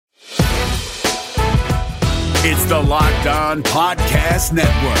It's the Locked On Podcast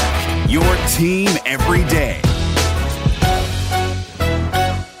Network, your team every day.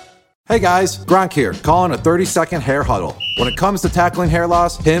 Hey guys, Gronk here, calling a 30-second hair huddle. When it comes to tackling hair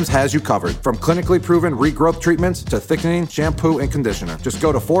loss, Hims has you covered. From clinically proven regrowth treatments to thickening, shampoo, and conditioner. Just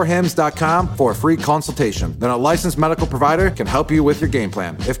go to 4hims.com for a free consultation. Then a licensed medical provider can help you with your game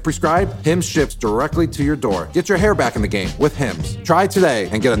plan. If prescribed, Hims ships directly to your door. Get your hair back in the game with Hims. Try today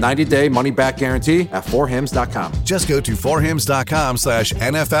and get a 90-day money-back guarantee at 4hims.com. Just go to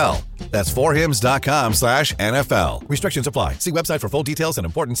 4hims.com/NFL. That's 4hims.com/NFL. Restrictions apply. See website for full details and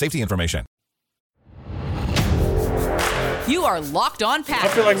important safety information. You are Locked On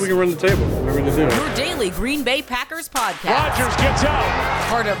Packers. I feel like we can run the table. We're going to do it. Your daily Green Bay Packers podcast. Rodgers gets out.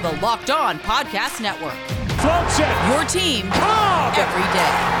 Part of the Locked On Podcast Network. Floats it. Your team every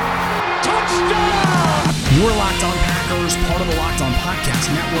day. Touchdown! You're Locked On Packers, part of the Locked On Podcast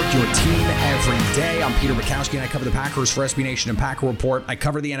Network, your team every day. I'm Peter Bukowski, and I cover the Packers for SB Nation and Packer Report. I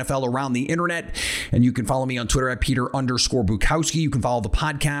cover the NFL around the internet, and you can follow me on Twitter at Peter_Bukowski. You can follow the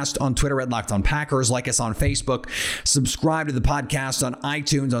podcast on Twitter at Locked On Packers. Like us on Facebook. Subscribe to the podcast on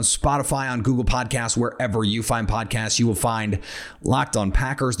iTunes, on Spotify, on Google Podcasts, wherever you find podcasts. You will find Locked On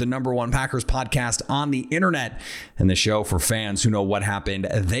Packers, the #1 Packers podcast on the internet, and the show for fans who know what happened.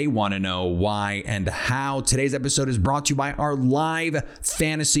 They want to know why and how. Today's episode is brought to you by our live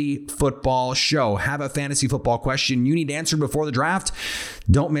fantasy football show. Have a fantasy football question you need answered before the draft?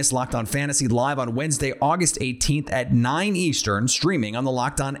 Don't miss Locked On Fantasy live on Wednesday, August 18th at 9 Eastern, streaming on the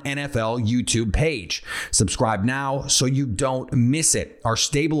Locked On NFL YouTube page. Subscribe now so you don't miss it. Our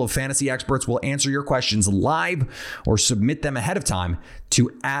stable of fantasy experts will answer your questions live or submit them ahead of time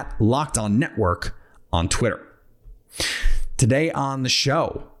to @LockedOnNetwork on Twitter. Today on the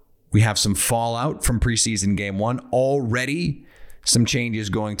show, we have some fallout from preseason game one. Already some changes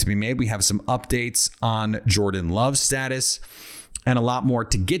going to be made. We have some updates on Jordan Love's status and a lot more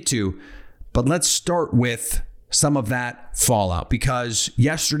to get to. But let's start with some of that fallout, because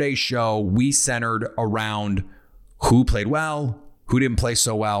yesterday's show, we centered around who played well, who didn't play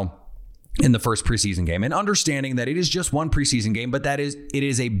so well in the first preseason game, and understanding that it is just one preseason game, but it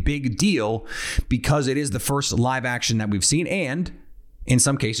is a big deal because it is the first live action that we've seen, and in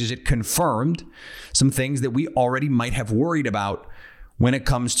some cases, it confirmed some things that we already might have worried about when it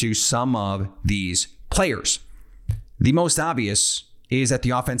comes to some of these players. The most obvious is at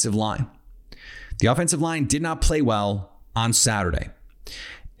the offensive line. The offensive line did not play well on Saturday.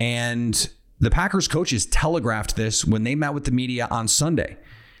 And the Packers coaches telegraphed this when they met with the media on Sunday.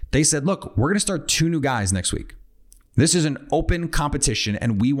 They said, look, we're going to start 2 new guys next week. This is an open competition,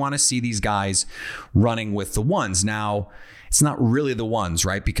 and we want to see these guys running with the ones. Now, it's not really the ones,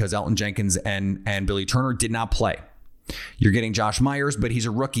 right? Because Elton Jenkins and Billy Turner did not play. You're getting Josh Myers, but he's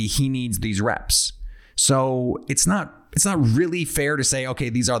a rookie. He needs these reps. So it's not really fair to say, okay,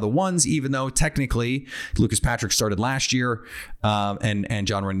 these are the ones, even though technically Lucas Patrick started last year and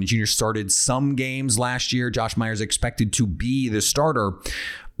John Rennie Jr. started some games last year. Josh Myers expected to be the starter,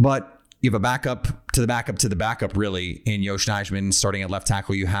 but you have a backup to the backup to the backup, really, in Yosh Nijman starting at left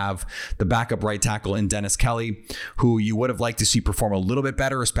tackle. You have the backup right tackle in Dennis Kelly, who you would have liked to see perform a little bit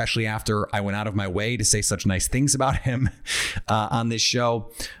better, especially after I went out of my way to say such nice things about him on this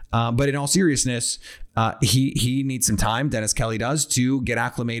show. But in all seriousness, he needs some time, Dennis Kelly does, to get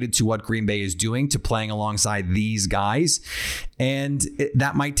acclimated to what Green Bay is doing, to playing alongside these guys. And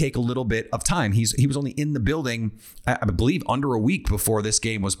that might take a little bit of time. He was only in the building, I believe, under a week before this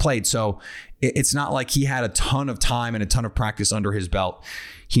game was played. So it's not like he had a ton of time and a ton of practice under his belt.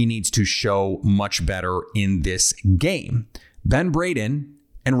 He needs to show much better in this game. Ben Braden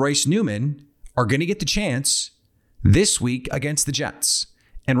and Royce Newman are going to get the chance this week against the Jets.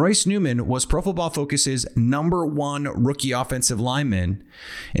 And Royce Newman was Pro Football Focus's #1 rookie offensive lineman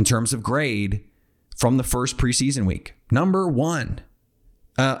in terms of grade from the first preseason week. #1,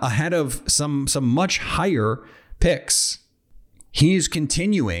 ahead of some much higher picks. He is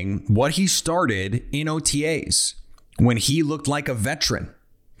continuing what he started in OTAs when he looked like a veteran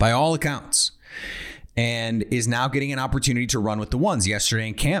by all accounts, and is now getting an opportunity to run with the ones. Yesterday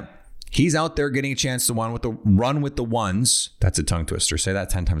in camp, he's out there getting a chance to run with the ones. That's a tongue twister. Say that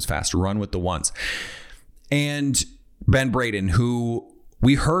 10 times faster. Run with the ones. And Ben Braden, who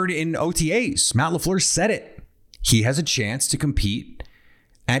we heard in OTAs, Matt LaFleur said it. He has a chance to compete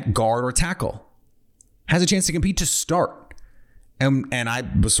at guard or tackle. Has a chance to compete to start. And I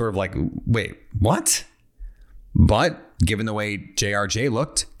was sort of like, wait, what? But given the way JRJ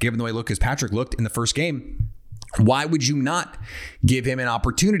looked, given the way Lucas Patrick looked in the first game, why would you not give him an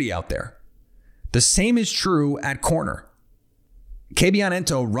opportunity out there? The same is true at corner. Kevion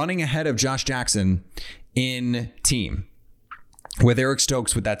Ento running ahead of Josh Jackson in team. With Eric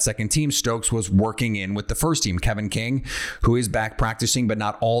Stokes with that second team, Stokes was working in with the first team. Kevin King, who is back practicing, but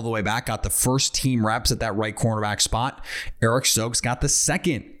not all the way back, got the first team reps at that right cornerback spot. Eric Stokes got the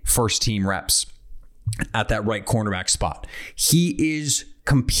second first team reps at that right cornerback spot. He is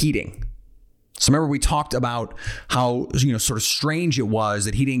competing. So remember we talked about how, sort of strange it was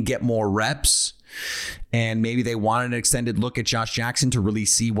that he didn't get more reps, and maybe they wanted an extended look at Josh Jackson to really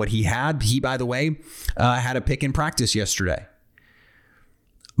see what he had. He, by the way, had a pick in practice yesterday.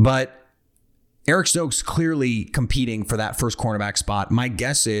 But Eric Stokes clearly competing for that first cornerback spot. My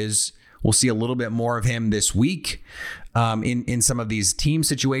guess is we'll see a little bit more of him this week in some of these team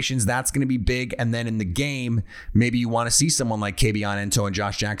situations. That's going to be big. And then in the game, maybe you want to see someone like Kabion Ento and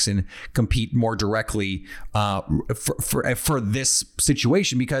Josh Jackson compete more directly for this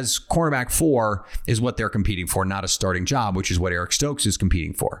situation, because cornerback 4 is what they're competing for, not a starting job, which is what Eric Stokes is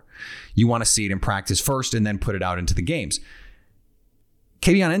competing for. You want to see it in practice first and then put it out into the games.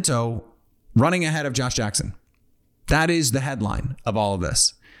 Kabion Ento running ahead of Josh Jackson. That is the headline of all of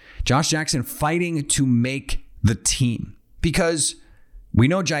this. Josh Jackson fighting to make the team, because we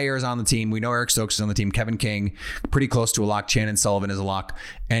know Jair is on the team. We know Eric Stokes is on the team. Kevin King, pretty close to a lock. Shannon Sullivan is a lock.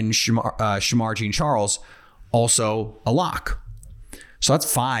 And Shamar Jean-Charles, also a lock. So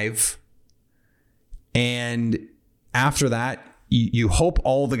that's 5. And after that, you hope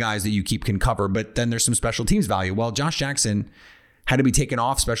all the guys that you keep can cover, but then there's some special teams value. Well, Josh Jackson had to be taken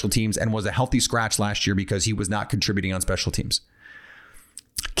off special teams and was a healthy scratch last year because he was not contributing on special teams.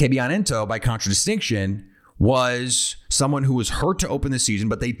 Kabion Ento, by contradistinction, was someone who was hurt to open the season,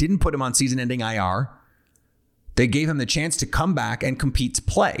 but they didn't put him on season-ending IR. They gave him the chance to come back and compete to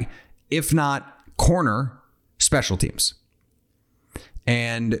play, if not corner, special teams.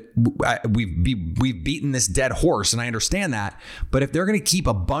 And we've beaten this dead horse, and I understand that. But if they're going to keep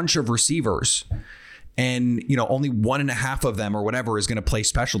a bunch of receivers, and only 1.5 of them or whatever is going to play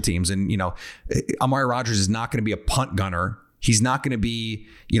special teams, and Amari Rodgers is not going to be a punt gunner. He's not going to be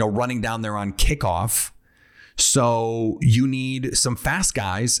running down there on kickoff. So you need some fast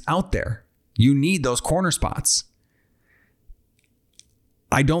guys out there. You need those corner spots.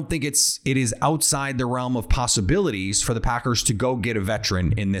 I don't think it is outside the realm of possibilities for the Packers to go get a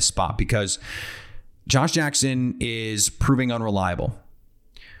veteran in this spot, because Josh Jackson is proving unreliable.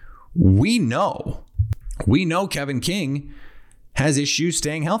 We know Kevin King has issues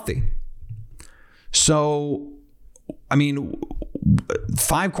staying healthy. So, 5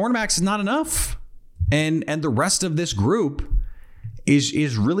 cornerbacks is not enough. And the rest of this group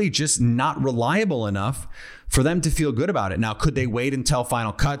is really just not reliable enough for them to feel good about it. Now, could they wait until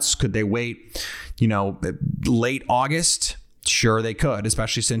final cuts? Could they wait, late August? Sure, they could,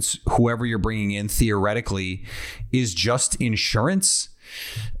 especially since whoever you're bringing in theoretically is just insurance.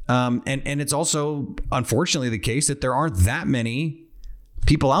 And it's also, unfortunately, the case that there aren't that many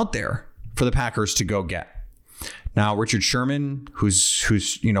people out there for the Packers to go get. Now, Richard Sherman, who's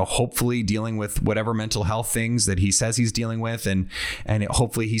hopefully dealing with whatever mental health things that he says he's dealing with, and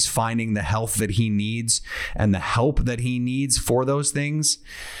hopefully he's finding the health that he needs and the help that he needs for those things.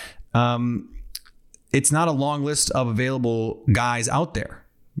 It's not a long list of available guys out there.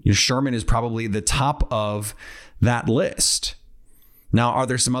 Sherman is probably the top of that list. Now, are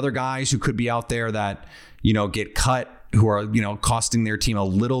there some other guys who could be out there that, get cut, who are, costing their team a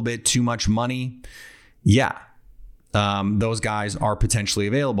little bit too much money? Yeah. Those guys are potentially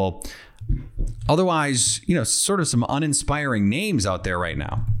available. Otherwise, sort of some uninspiring names out there right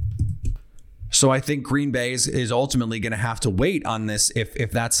now. So I think Green Bay is ultimately going to have to wait on this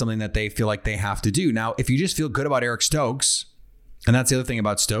if that's something that they feel like they have to do. Now, if you just feel good about Eric Stokes, and that's the other thing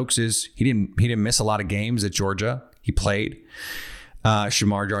about Stokes is he didn't miss a lot of games at Georgia. He played.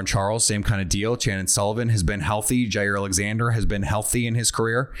 Shamar Jean-Charles, same kind of deal. Shannon Sullivan has been healthy. Jair Alexander has been healthy in his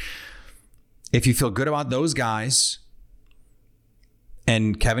career. If you feel good about those guys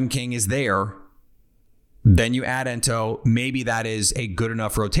and Kevin King is there, then you add Ento. Maybe that is a good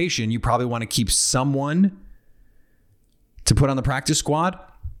enough rotation. You probably want to keep someone to put on the practice squad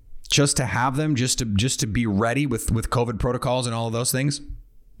just to have them, just to be ready with COVID protocols and all of those things.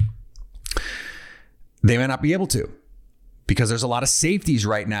 They may not be able to, because there's a lot of safeties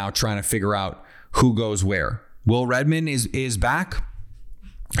right now trying to figure out who goes where. Will Redmond is back.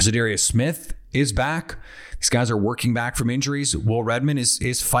 Zadarius Smith is back. These guys are working back from injuries. Will Redmond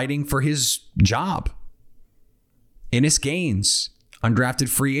is fighting for his job. Ennis Gaines, undrafted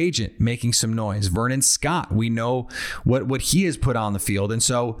free agent, making some noise. Vernon Scott, we know what he has put on the field. And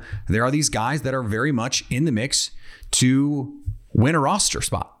so there are these guys that are very much in the mix to win a roster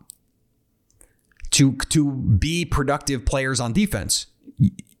spot, to be productive players on defense.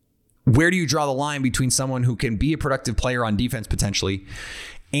 where do you draw the line between someone who can be a productive player on defense potentially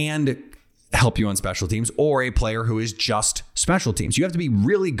and help you on special teams, or a player who is just special teams? You have to be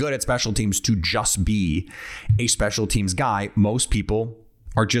really good at special teams to just be a special teams guy. Most people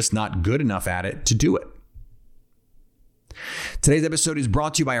are just not good enough at it to do it. Today's episode is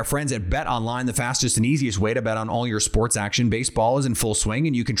brought to you by our friends at Bet Online, the fastest and easiest way to bet on all your sports action. Baseball is in full swing,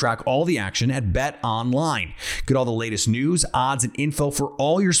 and you can track all the action at Bet Online. Get all the latest news, odds, and info for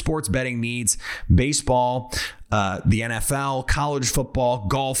all your sports betting needs. Baseball, the NFL, college football,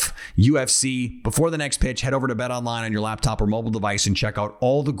 golf, UFC. Before the next pitch, head over to Bet Online on your laptop or mobile device and check out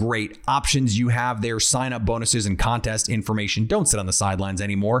all the great options you have there. Sign up bonuses and contest information. Don't sit on the sidelines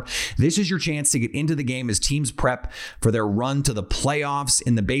anymore. This is your chance to get into the game as teams prep for their run to the playoffs.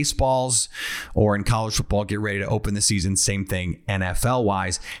 In the baseballs or in college football, get ready to open the season. Same thing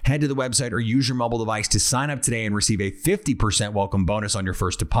NFL-wise. Head to the website or use your mobile device to sign up today and receive a 50% welcome bonus on your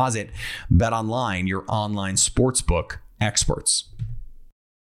first deposit. Bet Online, your online sportsbook experts.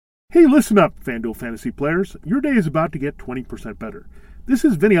 Hey, listen up, FanDuel fantasy players. Your day is about to get 20% better. This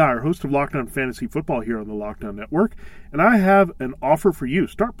is Vinny Iyer, host of Locked On Fantasy Football here on the Locked On Network, and I have an offer for you.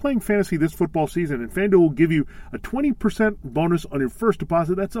 Start playing fantasy this football season, and FanDuel will give you a 20% bonus on your first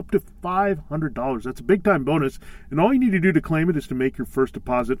deposit. That's up to $500. That's a big-time bonus, and all you need to do to claim it is to make your first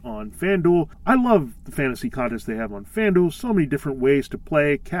deposit on FanDuel. I love the fantasy contests they have on FanDuel. So many different ways to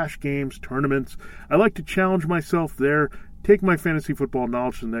play, cash games, tournaments. I like to challenge myself there. Take my fantasy football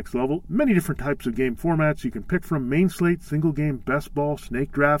knowledge to the next level. Many different types of game formats you can pick from: main slate, single game, best ball,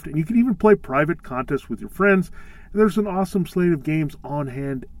 snake draft, and you can even play private contests with your friends. And there's an awesome slate of games on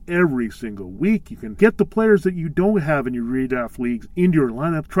hand every single week. You can get the players that you don't have in your redraft leagues into your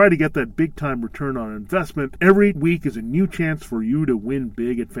lineup. Try to get that big-time return on investment. Every week is a new chance for you to win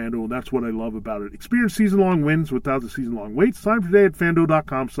big at FanDuel, and that's what I love about it. Experience season-long wins without the season-long waits. Sign up today at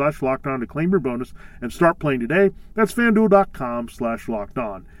FanDuel.com/LockedOn to claim your bonus and start playing today. That's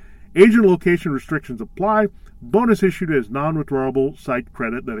FanDuel.com/LockedOn. Age and location restrictions apply. Bonus issued as non-withdrawable site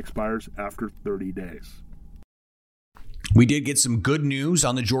credit that expires after 30 days. We did get some good news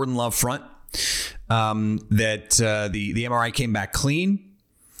on the Jordan Love front, that the MRI came back clean.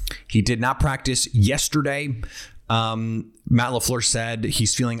 He did not practice yesterday. Matt LaFleur said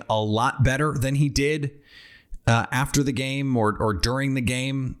he's feeling a lot better than he did after the game or during the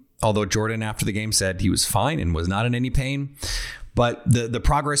game, although Jordan after the game said he was fine and was not in any pain. But the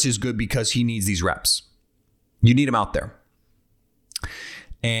progress is good because he needs these reps. You need him out there.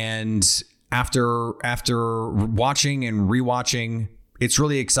 And after watching and rewatching, it's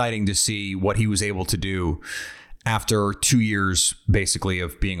really exciting to see what he was able to do after 2 years, basically,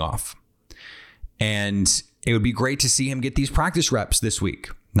 of being off. And it would be great to see him get these practice reps this week.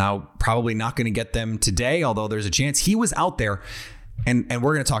 Now, probably not going to get them today, although there's a chance. He was out there, and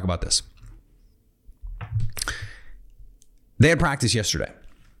we're going to talk about this. They had practice yesterday,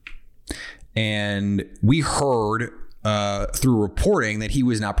 and we heard through reporting that he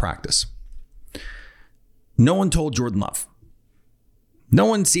was not practice. No one told Jordan Love. No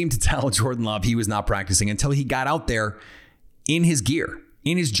one seemed to tell Jordan Love he was not practicing until he got out there in his gear,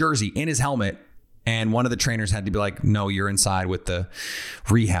 in his jersey, in his helmet. And one of the trainers had to be like, no, you're inside with the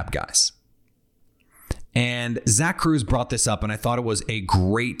rehab guys. And Zach Cruz brought this up, and I thought it was a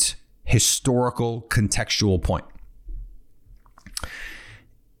great historical contextual point.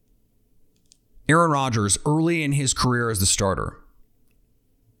 Aaron Rodgers, early in his career as the starter,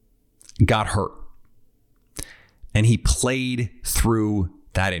 got hurt. And he played through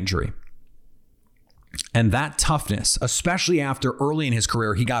that injury. And that toughness, especially after early in his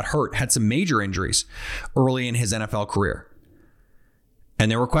career, he got hurt, had some major injuries early in his NFL career.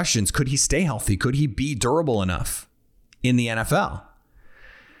 And there were questions, could he stay healthy? Could he be durable enough in the NFL?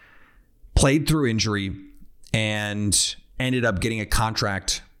 Played through injury and ended up getting a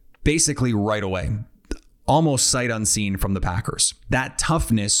contract basically right away, almost sight unseen from the Packers. That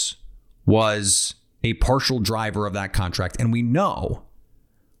toughness was a partial driver of that contract. And we know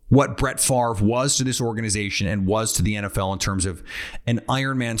what Brett Favre was to this organization and was to the NFL in terms of an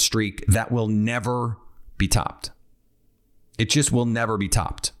Iron Man streak that will never be topped. It just will never be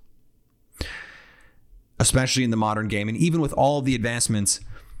topped, especially in the modern game. And even with all of the advancements,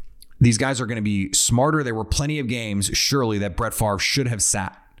 these guys are going to be smarter. There were plenty of games, surely, that Brett Favre should have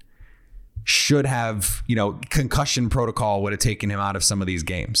sat. Should have, concussion protocol would have taken him out of some of these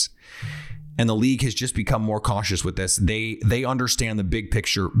games. And the league has just become more cautious with this. They understand the big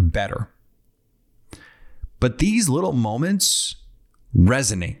picture better. But these little moments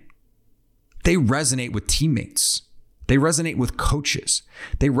resonate. They resonate with teammates. They resonate with coaches.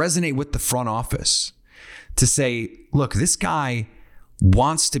 They resonate with the front office to say, look, this guy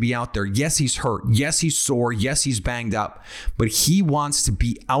wants to be out there. Yes, he's hurt. Yes, he's sore. Yes, he's banged up. But he wants to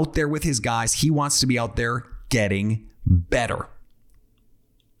be out there with his guys. He wants to be out there getting better.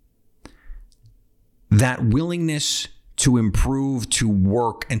 That willingness to improve, to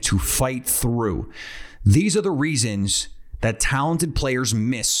work, and to fight through. These are the reasons that talented players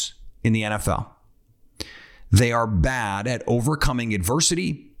miss in the NFL. They are bad at overcoming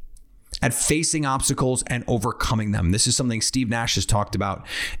adversity, at facing obstacles and overcoming them. This is something Steve Nash has talked about,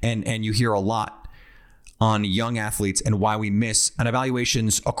 and you hear a lot on young athletes and why we miss on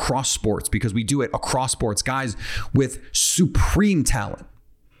evaluations across sports, because we do it across sports. Guys with supreme talent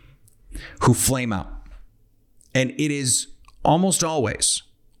who flame out. And it is almost always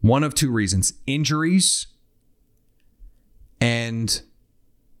one of two reasons: injuries and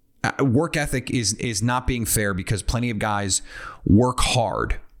work ethic is not being fair, because plenty of guys work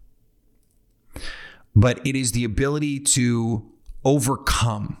hard. But it is the ability to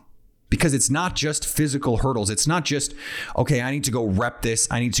overcome, because it's not just physical hurdles. It's not just, okay, I need to go rep this.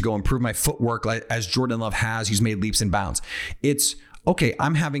 I need to go improve my footwork as Jordan Love has. He's made leaps and bounds. It's, okay,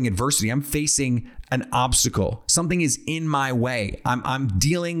 I'm having adversity. I'm facing an obstacle. Something is in my way. I'm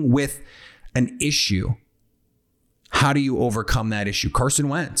dealing with an issue. How do you overcome that issue? Carson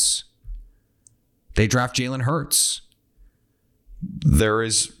Wentz. They draft Jalen Hurts.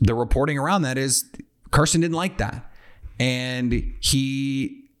 The reporting around that is Carson didn't like that, and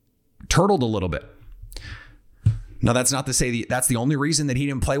he turtled a little bit. Now, that's not to say that's the only reason that he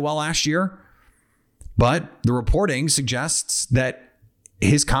didn't play well last year, but the reporting suggests that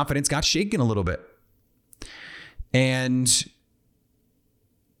his confidence got shaken a little bit. And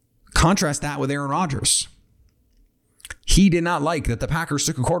contrast that with Aaron Rodgers. He did not like that the Packers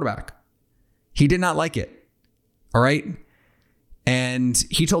took a quarterback. He did not like it. All right. And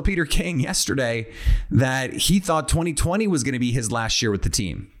he told Peter King yesterday that he thought 2020 was going to be his last year with the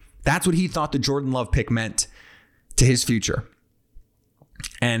team. That's what he thought the Jordan Love pick meant to his future.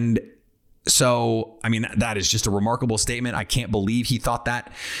 And so, I mean, that is just a remarkable statement. I can't believe he thought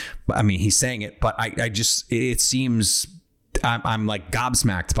that. I mean, he's saying it, but it seems, I'm like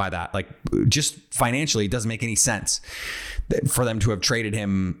gobsmacked by that. Like, just financially, it doesn't make any sense for them to have traded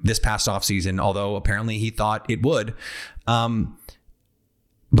him this past offseason, although apparently he thought it would.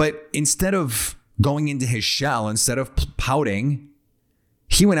 But instead of going into his shell, instead of pouting,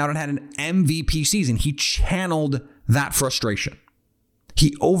 he went out and had an MVP season. He channeled that frustration.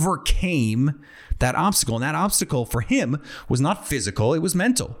 He overcame that obstacle. And that obstacle for him was not physical, it was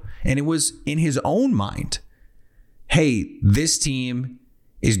mental. And it was in his own mind. Hey, this team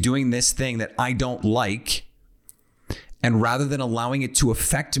is doing this thing that I don't like. And rather than allowing it to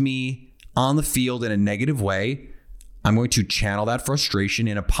affect me on the field in a negative way, I'm going to channel that frustration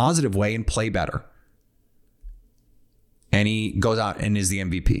in a positive way and play better. And he goes out and is the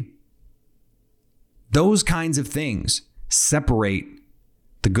MVP. Those kinds of things separate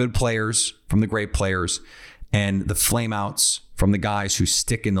the good players from the great players and the flameouts from the guys who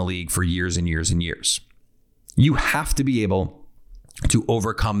stick in the league for years and years and years. You have to be able to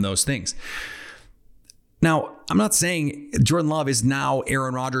overcome those things. Now, I'm not saying Jordan Love is now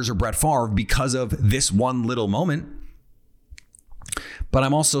Aaron Rodgers or Brett Favre because of this one little moment, but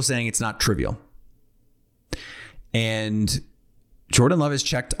I'm also saying it's not trivial. And Jordan Love has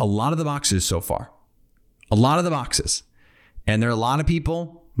checked a lot of the boxes so far. A lot of the boxes. And there are a lot of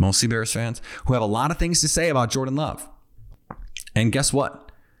people, mostly Bears fans, who have a lot of things to say about Jordan Love. And guess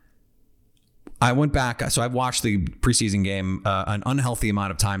what? I went back, so I've watched the preseason game an unhealthy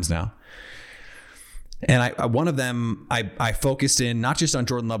amount of times now. And one of them, I focused in not just on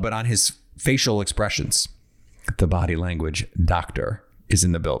Jordan Love, but on his facial expressions. The body language doctor is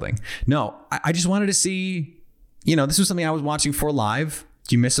in the building. No, I just wanted to see, this was something I was watching for live.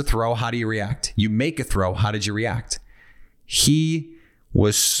 You miss a throw, how do you react? You make a throw, how did you react? He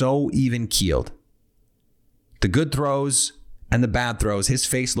was so even-keeled. The good throws and the bad throws, his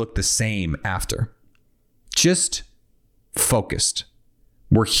face looked the same after. Just focused.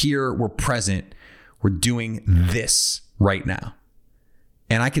 We're here, we're present, we're doing this right now.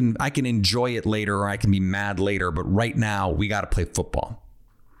 And I can enjoy it later, or I can be mad later, but right now we got to play football.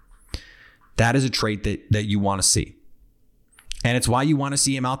 That is a trait that you want to see. And it's why you want to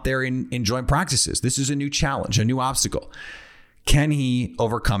see him out there in joint practices. This is a new challenge, a new obstacle. Can he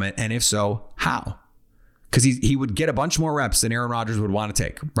overcome it? And if so, how? Because he would get a bunch more reps than Aaron Rodgers would want to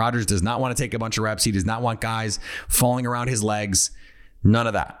take. Rodgers does not want to take a bunch of reps. He does not want guys falling around his legs. None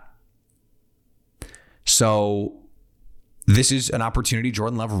of that. So this is an opportunity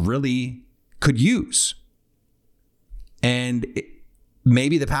Jordan Love really could use. And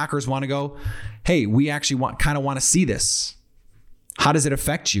maybe the Packers want to go, hey, we actually want to see this. How does it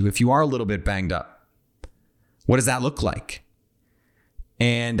affect you if you are a little bit banged up? What does that look like?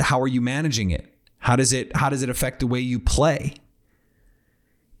 And how are you managing it? How does it affect the way you play?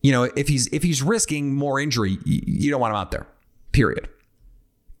 You know, if he's risking more injury, you don't want him out there, period.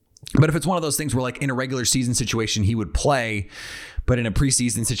 But if it's one of those things where, like, in a regular season situation, he would play, but in a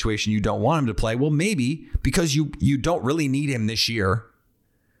preseason situation, you don't want him to play, well, maybe because you don't really need him this year,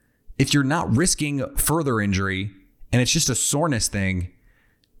 if you're not risking further injury and it's just a soreness thing,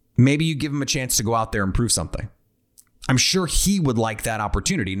 maybe you give him a chance to go out there and prove something. I'm sure he would like that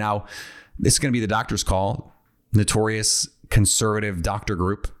opportunity. Now, this is going to be the doctor's call, notorious conservative doctor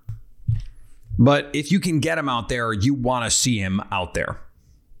group. But if you can get him out there, you want to see him out there.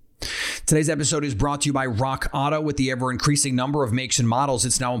 Today's episode is brought to you by Rock Auto. With the ever-increasing number of makes and models,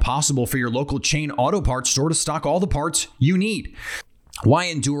 it's now impossible for your local chain auto parts store to stock all the parts you need. Why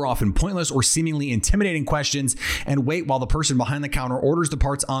endure often pointless or seemingly intimidating questions and wait while the person behind the counter orders the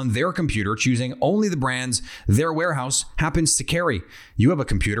parts on their computer, choosing only the brands their warehouse happens to carry? You have a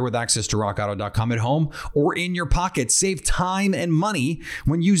computer with access to rockauto.com at home or in your pocket. Save time and money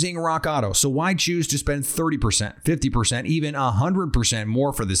when using Rock Auto. So why choose to spend 30%, 50%, even 100%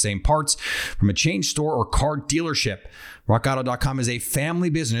 more for the same parts from a chain store or car dealership? RockAuto.com is a family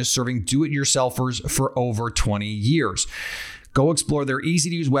business serving do-it-yourselfers for over 20 years. Go explore their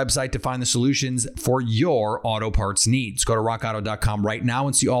easy-to-use website to find the solutions for your auto parts needs. Go to rockauto.com right now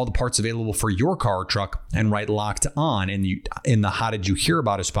and see all the parts available for your car or truck, and write Locked On in the How Did You Hear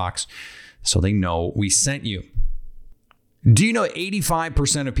About Us box so they know we sent you. Do you know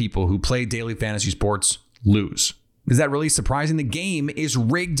 85% of people who play daily fantasy sports lose? Is that really surprising? The game is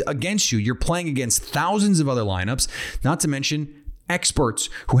rigged against you. You're playing against thousands of other lineups, not to mention experts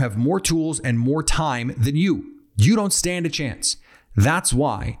who have more tools and more time than you. You don't stand a chance. That's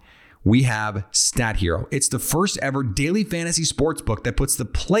why we have Stat Hero. It's the first ever daily fantasy sports book that puts the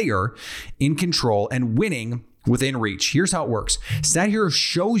player in control and winning within reach. Here's how it works. Stat Hero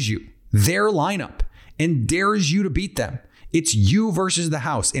shows you their lineup and dares you to beat them. It's you versus the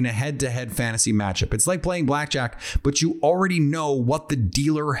house in a head-to-head fantasy matchup. It's like playing blackjack, but you already know what the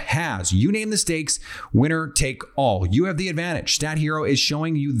dealer has. You name the stakes, winner take all. You have the advantage. Stat Hero is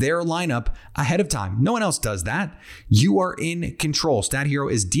showing you their lineup ahead of time. No one else does that. You are in control. Stat Hero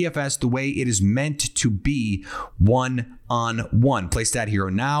is DFS the way it is meant to be, one-on-one. Play Stat Hero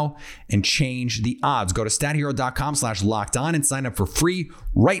now and change the odds. Go to stathero.com/lockedon and sign up for free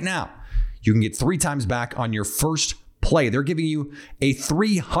right now. You can get 3 times back on your first play. They're giving you a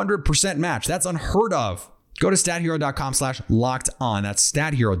 300% match. That's unheard of. Go to stathero.com/lockedon. That's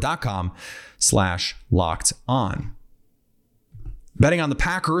stathero.com/lockedon. Betting on the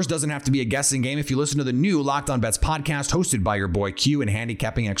Packers doesn't have to be a guessing game if you listen to the new Locked On Bets podcast hosted by your boy Q and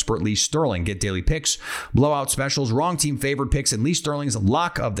handicapping expert Lee Sterling. Get daily picks, blowout specials, wrong team favored picks, and Lee Sterling's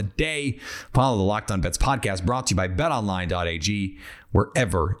lock of the day. Follow the Locked On Bets podcast brought to you by betonline.ag,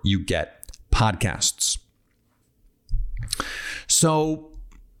 wherever you get podcasts. So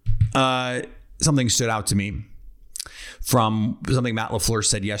something stood out to me from something Matt LaFleur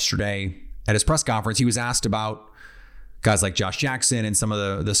said yesterday at his press conference. He was asked about guys like Josh Jackson and some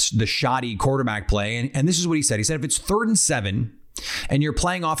of the shoddy quarterback play. And this is what he said. He said, if it's 3rd and 7 and you're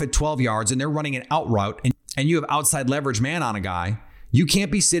playing off at 12 yards and they're running an out route and you have outside leverage man on a guy, you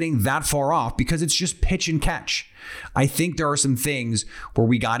can't be sitting that far off because it's just pitch and catch. I think there are some things where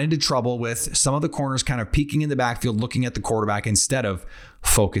we got into trouble with some of the corners kind of peeking in the backfield, looking at the quarterback instead of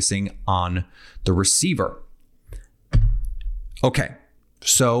focusing on the receiver. Okay,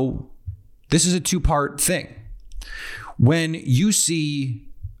 so this is a 2-part thing. When you see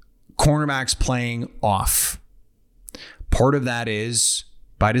cornerbacks playing off, part of that is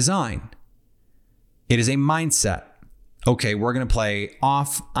by design. It is a mindset. Okay, we're going to play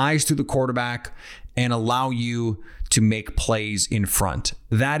off, eyes to the quarterback, and allow you to make plays in front.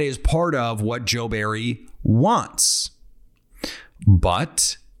 That is part of what Joe Barry wants.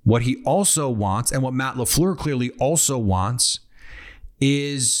 But what he also wants, and what Matt LaFleur clearly also wants,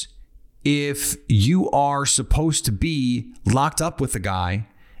 is if you are supposed to be locked up with a guy,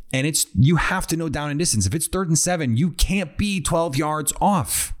 and you have to know down and distance. If it's 3rd and 7, you can't be 12 yards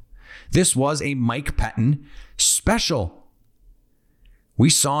off. This was a Mike Pettin special. We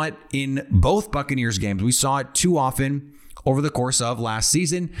saw it in both Buccaneers games. We saw it too often over the course of last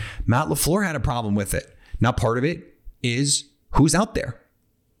season. Matt LaFleur had a problem with it. Now, part of it is who's out there.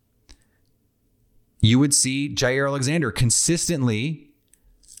 You would see Jair Alexander consistently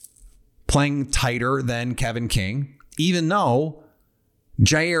playing tighter than Kevin King, even though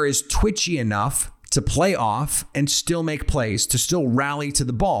Jair is twitchy enough to play off and still make plays, to still rally to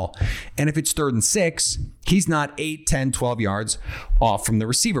the ball. And if it's 3rd and 6, he's not 8, 10, 12 yards off from the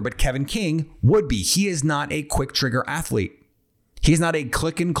receiver. But Kevin King would be. He is not a quick trigger athlete. He's not a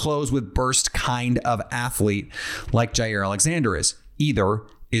click and close with burst kind of athlete like Jair Alexander is. Either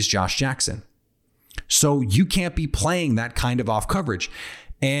is Josh Jackson. So you can't be playing that kind of off coverage.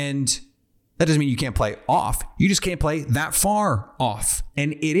 And that doesn't mean you can't play off. You just can't play that far off.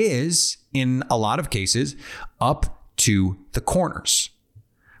 And it is, in a lot of cases, up to the corners.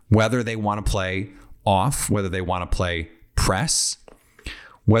 Whether they want to play off, whether they want to play press,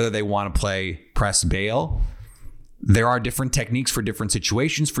 whether they want to play press bail. There are different techniques for different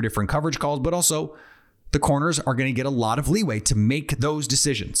situations, for different coverage calls, but also the corners are going to get a lot of leeway to make those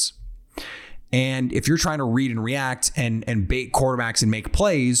decisions. And if you're trying to read and react and bait quarterbacks and make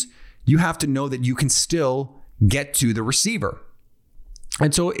plays, you have to know that you can still get to the receiver.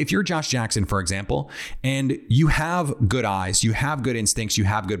 And so if you're Josh Jackson, for example, and you have good eyes, you have good instincts, you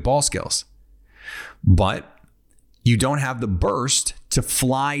have good ball skills, but you don't have the burst to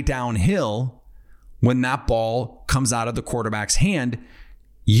fly downhill when that ball comes out of the quarterback's hand,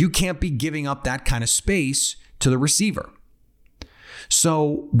 you can't be giving up that kind of space to the receiver.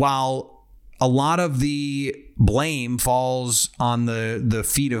 So while a lot of the blame falls on the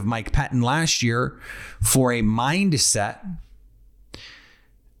feet of Mike Pettin last year for a mindset,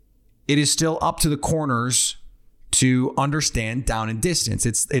 it is still up to the corners to understand down and distance.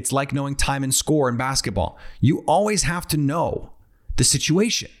 It's like knowing time and score in basketball. You always have to know the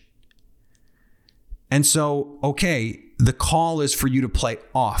situation. And so, okay, the call is for you to play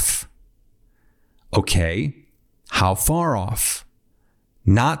off. Okay, how far off?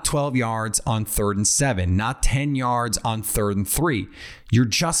 Not 12 yards on 3rd and 7, not 10 yards on 3rd and 3. You're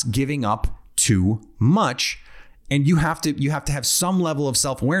just giving up too much. And you have to have some level of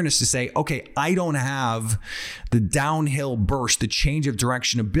self-awareness to say, okay, I don't have the downhill burst, the change of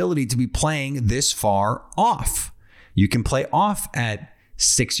direction ability to be playing this far off. You can play off at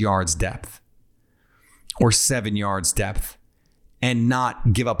 6 yards depth or 7 yards depth and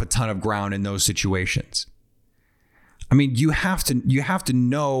not give up a ton of ground in those situations. I mean, you have to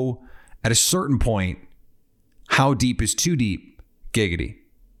know at a certain point how deep is too deep, giggity.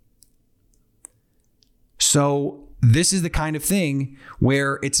 So this is the kind of thing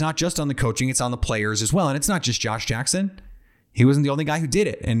where it's not just on the coaching, it's on the players as well. And it's not just Josh Jackson. He wasn't the only guy who did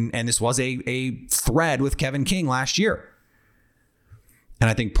it. And this was a thread with Kevin King last year. And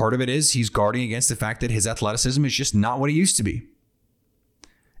I think part of it is he's guarding against the fact that his athleticism is just not what it used to be.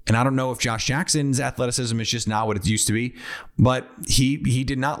 And I don't know if Josh Jackson's athleticism is just not what it used to be, but he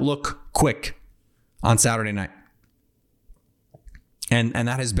did not look quick on Saturday night. And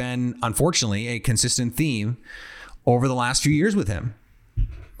that has been, unfortunately, a consistent theme over the last few years with him.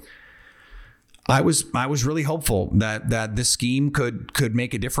 I was really hopeful that this scheme could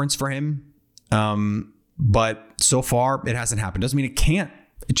make a difference for him. But so far it hasn't happened. Doesn't mean it can't.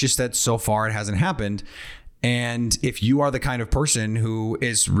 It's just that so far it hasn't happened. And if you are the kind of person who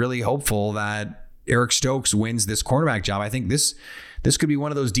is really hopeful that Eric Stokes wins this cornerback job, I think this could be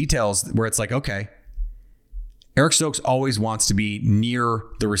one of those details where it's like, okay, Eric Stokes always wants to be near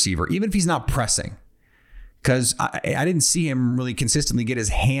the receiver, even if he's not pressing. Because I didn't see him really consistently get his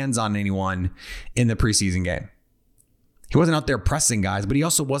hands on anyone in the preseason game. He wasn't out there pressing guys, but he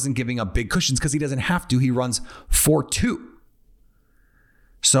also wasn't giving up big cushions because he doesn't have to. He runs 4-2.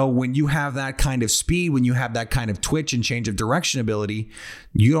 So when you have that kind of speed, when you have that kind of twitch and change of direction ability,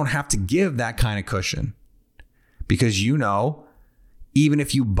 you don't have to give that kind of cushion. Because even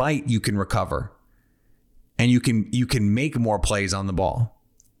if you bite, you can recover. And you can make more plays on the ball.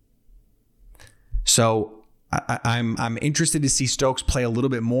 So I'm interested to see Stokes play a little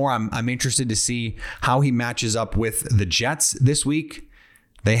bit more. I'm interested to see how he matches up with the Jets this week.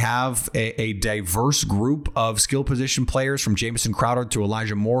 They have a diverse group of skill position players, from Jamison Crowder to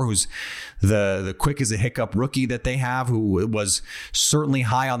Elijah Moore, who's the quick as a hiccup rookie that they have, who was certainly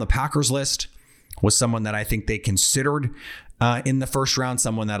high on the Packers list, was someone that I think they considered in the first round,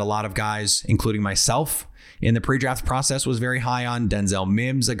 someone that a lot of guys, including myself, in the pre-draft process was very high on. Denzel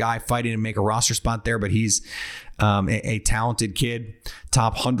Mims, a guy fighting to make a roster spot there, but he's a talented kid,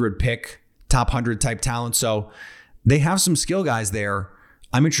 top 100 pick, top 100 type talent. So they have some skill guys there.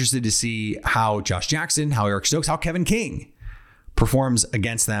 I'm interested to see how Josh Jackson, how Eric Stokes, how Kevin King performs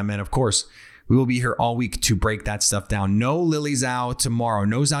against them. And of course, we will be here all week to break that stuff down. No Lily Zhao tomorrow.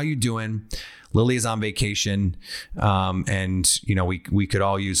 No Zhao, you doing? Lily is on vacation. And, we could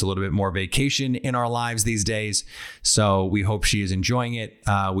all use a little bit more vacation in our lives these days. So we hope she is enjoying it.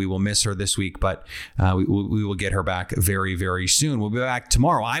 We will miss her this week, but we will get her back very, very soon. We'll be back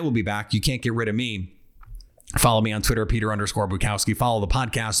tomorrow. I will be back. You can't get rid of me. Follow me on Twitter, Peter_Bukowski. Follow the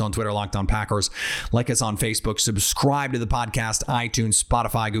podcast on Twitter, Locked On Packers. Like us on Facebook. Subscribe to the podcast, iTunes,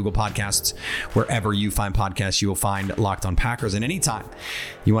 Spotify, Google Podcasts. Wherever you find podcasts, you will find Locked On Packers. And anytime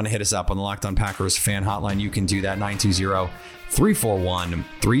you want to hit us up on the Locked On Packers fan hotline, you can do that,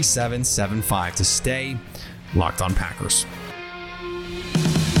 920-341-3775 to stay Locked On Packers.